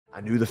I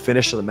knew the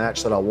finish of the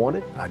match that I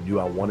wanted. I knew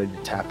I wanted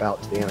to tap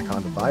out to the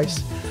Anaconda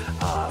Vice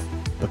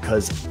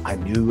because I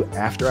knew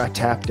after I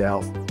tapped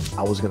out,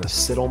 I was going to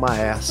sit on my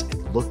ass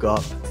and look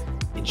up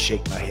and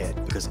shake my head,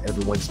 because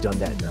everyone's done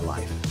that in their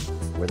life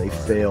where they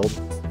failed.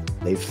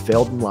 They've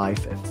failed in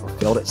life or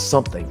failed at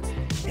something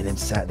and then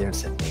sat there and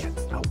said, man,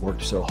 I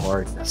worked so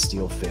hard and I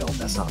still failed.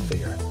 That's not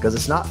fair. Because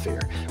it's not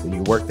fair when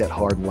you work that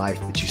hard in life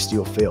but you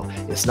still fail.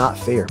 It's not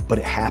fair, but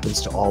it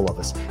happens to all of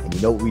us. And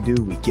you know what we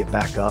do? We get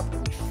back up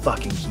and we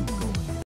fucking keep